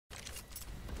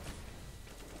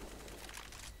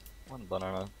One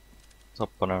banana. Top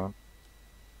banana.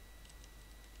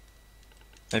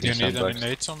 Maybe Do you need any sandbags.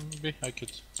 nades on B? I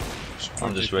could.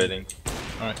 I'm just waiting.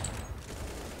 Alright.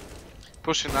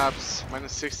 Pushing abs,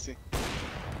 minus 60.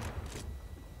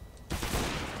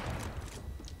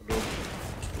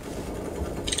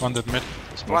 One that mid.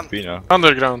 Smoke B now.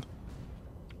 Underground.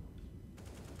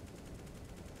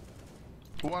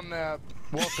 One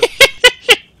Water.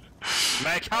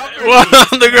 One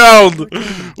on the ground!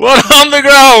 One on the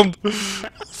ground!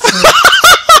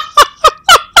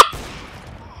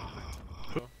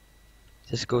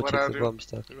 Just go What check are the you? bomb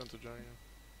stuff. We're going to join you.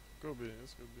 Go B,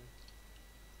 yes, go B.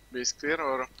 base clear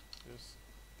or? Yes.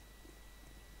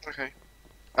 Okay.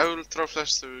 I will throw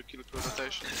flash to kill the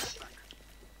rotation.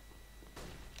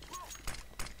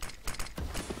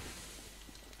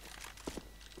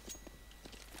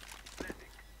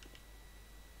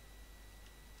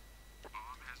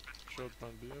 Short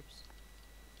plan B ups.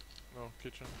 No,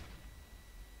 kitchen.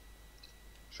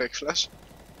 Fake flash.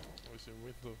 Oh, he's in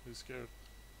window, he's scared.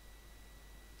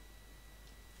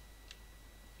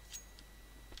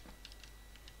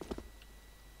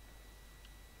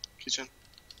 Kitchen.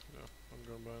 Yeah, I'm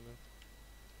going by now.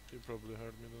 He probably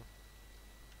heard me though.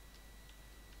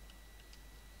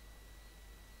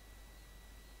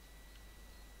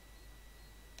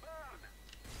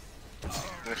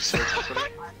 Next wait for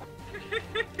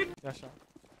it. Yeah, sure.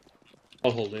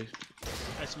 I'll hold it.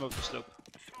 I smoke the slope.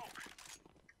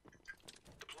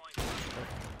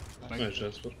 Nice,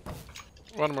 Jasper.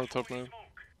 One more top man.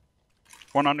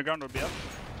 One underground or be up.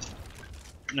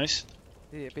 Nice.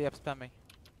 Be up spamming.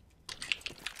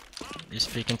 He's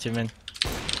peeking to min.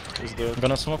 He's dead. I'm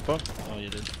gonna smoke pop. Oh, you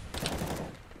did.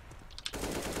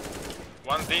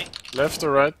 One D, Left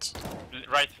or right?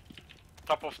 right.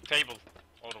 Top of table.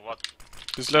 Or what?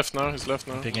 He's left now, he's left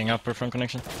now. Picking up her front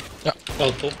connection.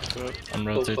 I'll pop. Dead. I'm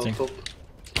Pop, rotating. pop,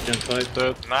 pop. Gen 5.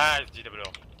 Dead. Nice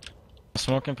GWO.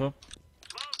 Smoking pop.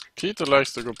 Keto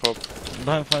likes to go pop.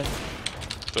 Behind 5.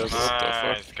 Dead. What the fuck?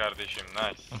 Nice, Kardashian,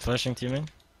 nice. I'm flashing to you min.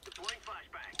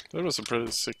 That was a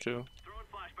pretty sick kill.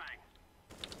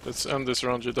 Let's end this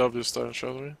round GW style,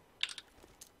 shall we?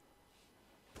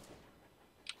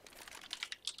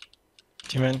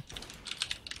 To you min.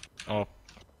 Oh.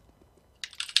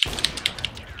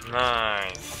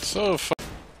 Nice. So fun.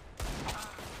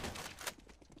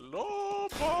 Low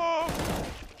pop!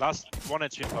 Last one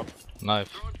HP pop.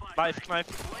 Knife. Knife.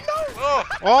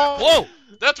 Oh! Whoa!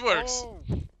 That works!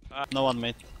 No one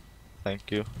mate.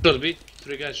 Thank you. Short B.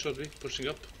 3 guys short B. Pushing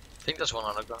up. I think there's one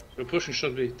on the ground. We're pushing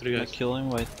short B. 3 guys. Kill him,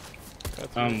 wait.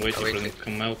 I'm waiting for them to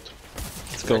come out.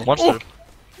 Let's go. Monster.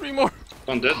 3 more!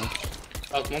 One dead.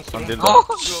 Out monster. One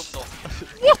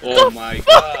dildo. Oh my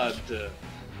god.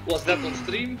 Was that on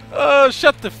stream?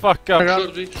 Shut the fuck up!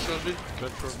 Short B. Short B.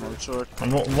 One short.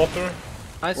 Water.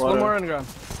 Nice, Water. one more on ground.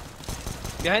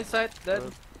 Behind side, dead.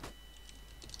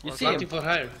 You see Fighting him? for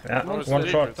higher. Yeah, Monster one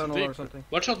deep, short. it's Tunnel deep. or something.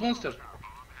 Watch out monster.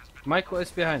 Michael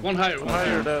is behind. One higher. One Higher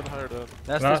higher. dead, higher dead.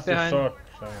 Last is behind.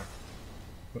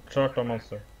 Short or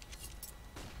monster.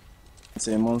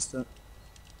 See a monster.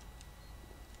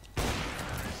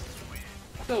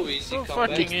 So easy. So come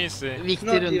fucking back. easy. Viktig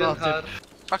Not runda even typ. hard.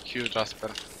 Fuck you, Jasper.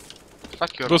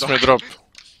 Fuck your Boost dog. me drop.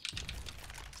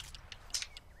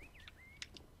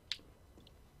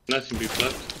 Nothing be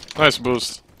flat. Nice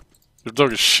boost. Your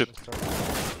dog is shit.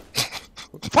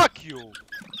 Fuck you!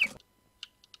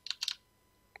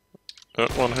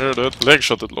 One here dead. Leg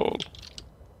shot it lol.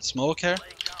 Smoke here.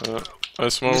 I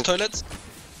smoke. Toilet.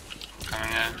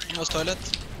 Almost toilet.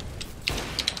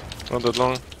 One dead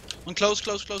long. One close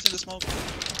in the smoke.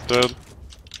 Dead.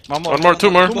 One One more,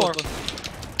 two more.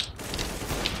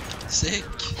 Sick.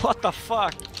 What the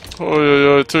fuck? Oi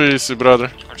oi oi, too easy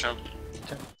brother. Watch out.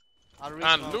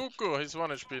 And Luko, he's 1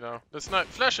 HP now. Let's knife.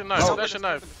 Flash and knife, flash and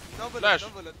knife. Flash.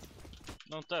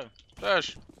 Don't do.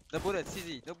 Flash. No bullet,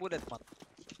 CZ, no bullet man.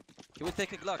 He will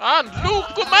take a Glock. And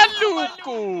Luko, man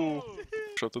Luko!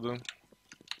 Shot it in.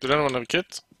 Did anyone have a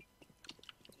kit?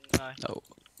 No.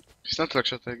 He's not like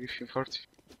shot, I give him 40.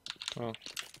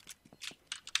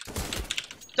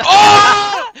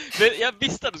 Jag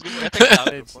visste att du skulle jag tänkte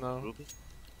Nades now.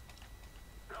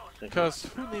 Cause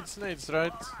who needs nades,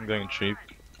 right? I'm going cheap.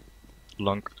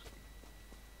 Long.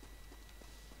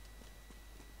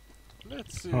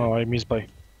 Let's see. I missed by.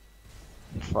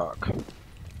 Fuck.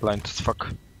 Blind as fuck.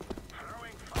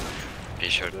 B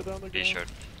short, Dead on the B ground. short.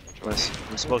 Nice.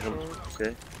 I'm smoking.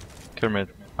 Okay. Kermit.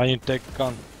 I need to take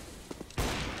gun.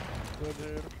 Dead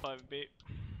here. 5B.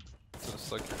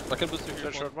 I can boost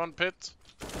Dead short, one pit.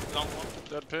 Long one.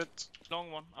 Dead pit.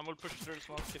 Long one. I will push through the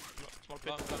small pit. Small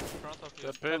pit.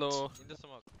 Dead pit. In the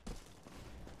smoke.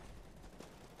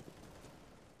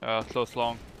 Close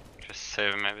long. Just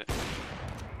save maybe.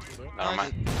 I Never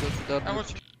mind.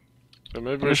 Yeah,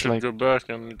 maybe we should go back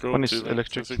and go One is to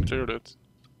electric. since we cleared it.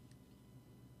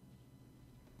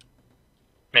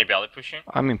 Maybe I'll pushing.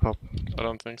 I'm in pop. I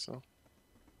don't think so.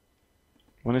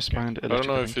 One is behind I electric.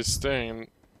 don't know if he's staying in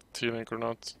T-Link or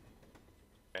not.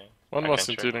 Okay. One I was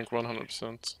can in check. T-Link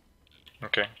 100%.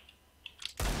 Okay.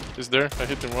 He's there, I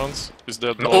hit him once. He's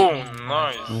dead. Oh,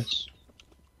 nice. Nice.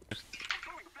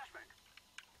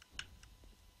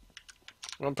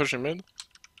 One pushing mid.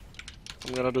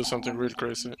 I'm gonna do something real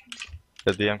crazy.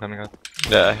 The DM coming out.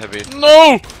 Yeah, I have it.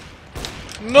 No!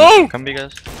 No! Come be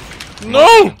guys.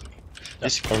 No!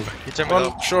 He's turned me One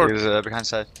up. short. He's behind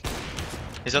side.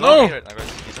 He's No! alone here.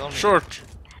 He's only Short.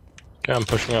 Okay, I'm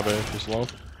pushing up if he's low.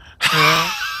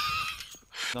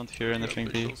 Don't hear anything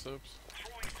B. Pixel subs.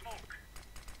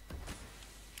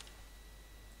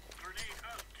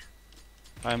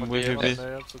 I'm with you B.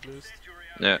 Nails at least.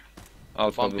 Yeah.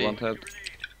 I'll probably want help.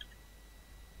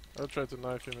 I'll try to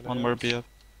knife him in One more AFs. B up.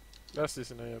 Last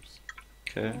is in AFs.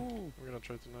 Okay. We're gonna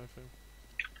try to knife him.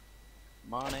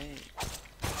 Money.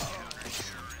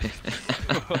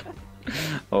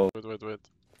 Wait.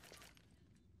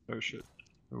 Oh shit.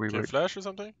 We Can you were. flash or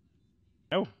something?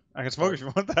 No, I can smoke if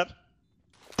you want that.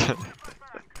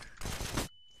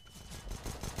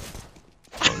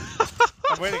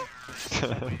 I'm waiting.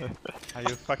 Are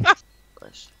you fucking?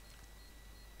 Nice.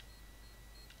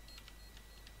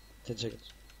 10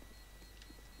 seconds.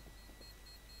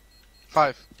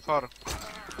 5, 4.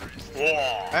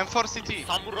 Whoa. I'm 4 CT.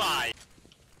 Samurai.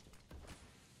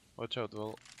 Watch out,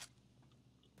 well.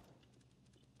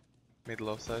 Middle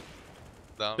of side.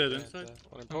 Down. Dead inside.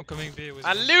 One in pop. coming B with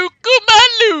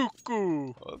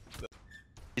Maluku!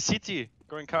 CT,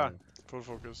 going car. Full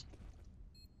focus.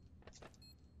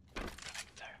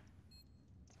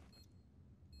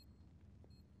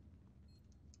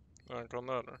 Han kan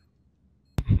där nu.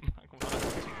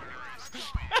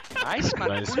 Nice man.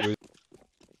 Nice.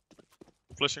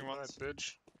 Flashing one. Nice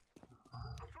bitch.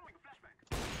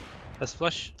 Let's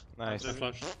flush. Nice.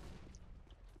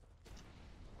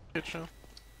 Kitchen.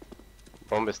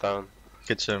 Bomb is down.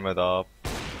 Kitchen med up.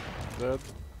 Dead.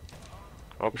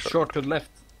 Up. Short to the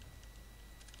left.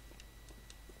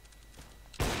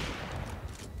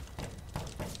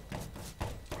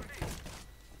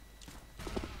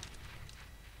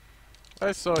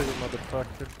 I saw you,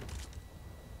 motherfucker.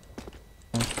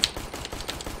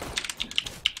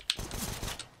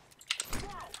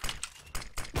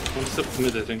 One step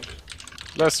mid, I think.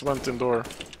 Last went in door.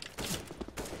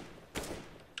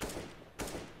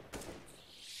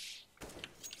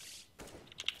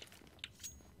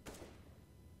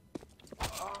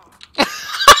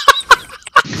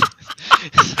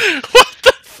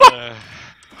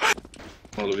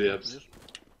 All of the apps.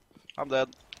 I'm dead.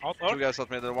 Two guys at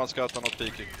middle, one scout and not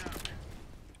peeking.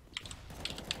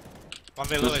 One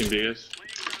Pushing B, guys.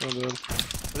 I'm dead.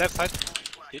 Left side.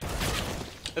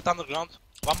 Hit underground.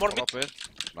 One more One mid. up mid.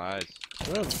 Nice.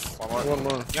 Good. One more. One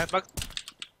more. Behind back.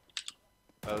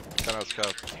 Can I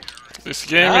scout? This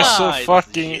game is so Nice.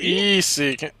 fucking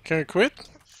easy. Can we quit?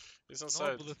 He's on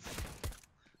side.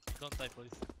 Don't die,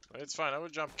 please. It's fine, I will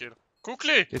jump kill.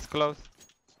 Quickly! It's close.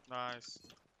 Nice.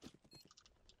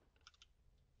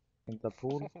 In the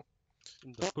pool.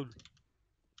 In the pool.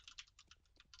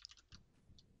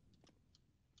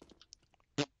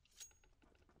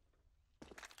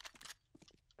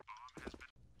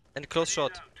 And close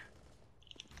shot.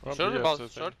 Short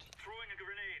about short.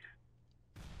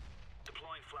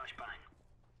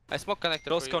 I smoke connector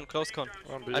Close for con, close con.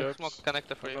 One B you. I ups. smoke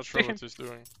connector for I'm you. not sure what he's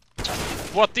doing.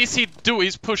 What is he do?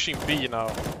 He's pushing B now.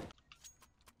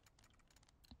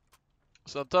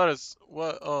 Santares,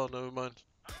 what? Oh, never mind.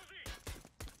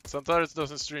 Santares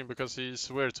doesn't stream because he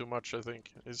swears too much, I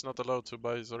think. He's not allowed to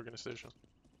by his organization.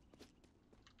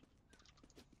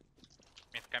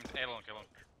 Mid came to A-long,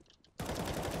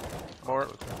 More.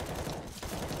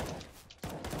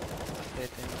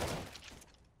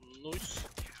 Nice.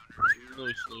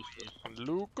 And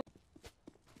Luke.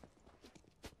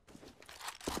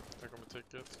 I'm gonna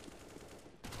take it.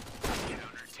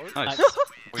 Nice.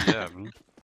 Oh yeah. Man.